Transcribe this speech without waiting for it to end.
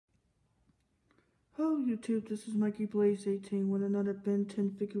Hello YouTube, this is Mikey Blaze 18 with another Ben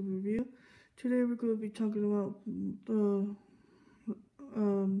 10 figure review. Today we're going to be talking about the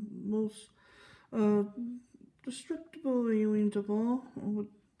most destructible aliens of all, with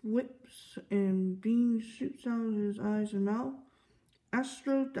whips and beams shoots out of his eyes and mouth,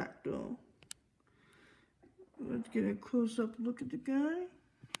 Astrodactyl. Let's get a close-up look at the guy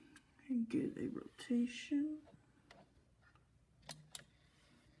and get a rotation.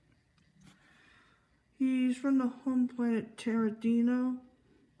 He's from the home planet Terradino,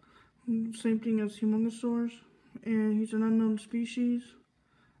 same thing as Humongosaurs, and he's an unknown species.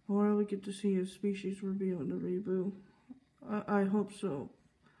 I rarely get to see his species revealed in the reboot. I hope so.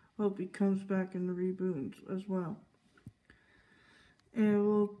 Hope he comes back in the reboot as well. And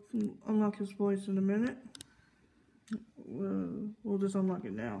we'll unlock his voice in a minute. We'll just unlock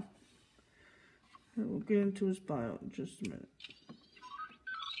it now. And we'll get into his bio in just a minute.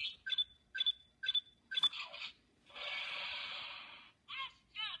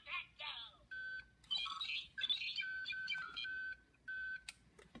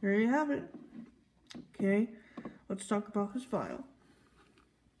 There you have it. Okay, let's talk about his file.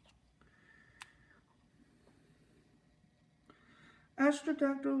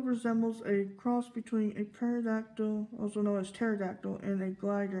 Astrodactyl resembles a cross between a pterodactyl, also known as pterodactyl, and a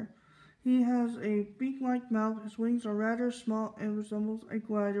glider. He has a beak-like mouth. His wings are rather small and resembles a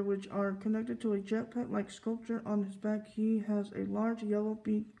glider, which are connected to a jetpack-like sculpture on his back. He has a large yellow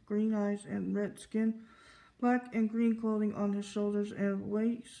beak, green eyes, and red skin. Black and green clothing on his shoulders and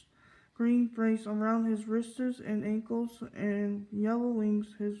waist, green brace around his wrists and ankles, and yellow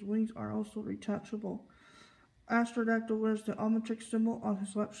wings. His wings are also detachable. Astrodactyl wears the Omnitrix symbol on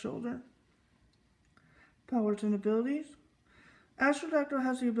his left shoulder. Powers and abilities. Astrodactyl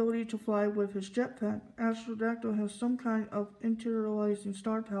has the ability to fly with his jetpack. Astrodactyl has some kind of interiorizing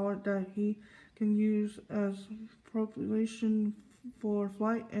star power that he can use as propulsion for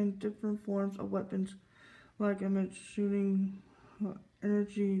flight and different forms of weapons, like I mentioned, shooting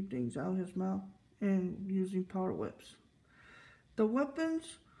energy things out of his mouth and using power whips. The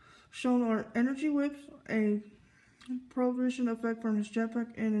weapons shown are energy whips, a propulsion effect from his jetpack,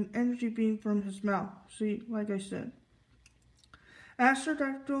 and an energy beam from his mouth. See, like I said,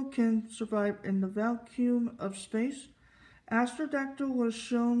 Astrodactyl can survive in the vacuum of space. Astrodactyl was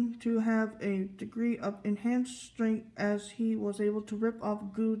shown to have a degree of enhanced strength, as he was able to rip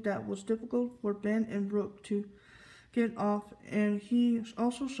off goo that was difficult for Ben and Rook to get off, and he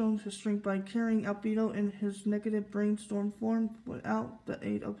also shown his strength by carrying Albedo in his negative brainstorm form without the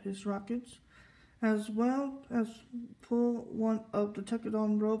aid of his rockets, as well as pull one of the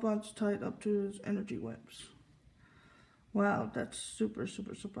Techodon robots tied up to his energy whips. Wow, that's super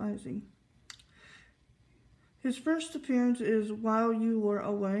surprising. His first appearance is while you were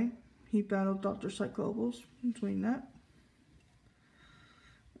away. He battled Dr. Psychobos between that.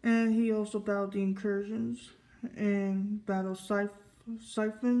 And he also battled the Incursions and battled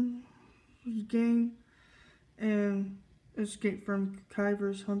Siphon gang and escaped from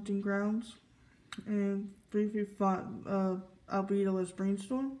Kyver's hunting grounds, and briefly fought Albedo as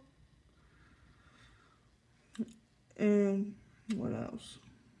Brainstorm. And what else?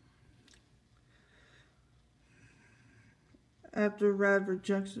 After Rad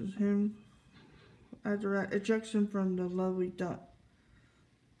ejects him from the lovely dot,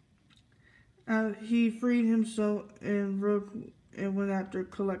 he freed himself and went after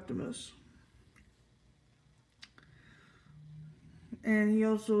Collectimus. And he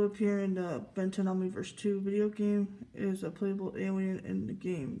also appeared in the Ben 10 Omniverse 2 video game. Is a playable alien in the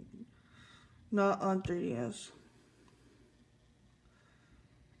game, not on 3DS.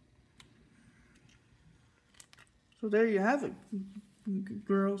 So there you have it,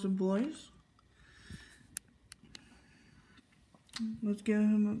 girls and boys. Let's give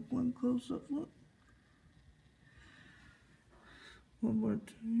him one close-up look. One more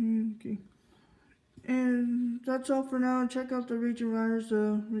time. Okay. And that's all for now. Check out the Region Riders,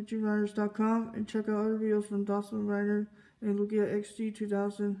 regionriders.com, and check out other videos from Dawson Rider and Lugia XT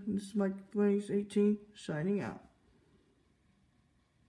 2000. This is Mike Blaze 18, signing out.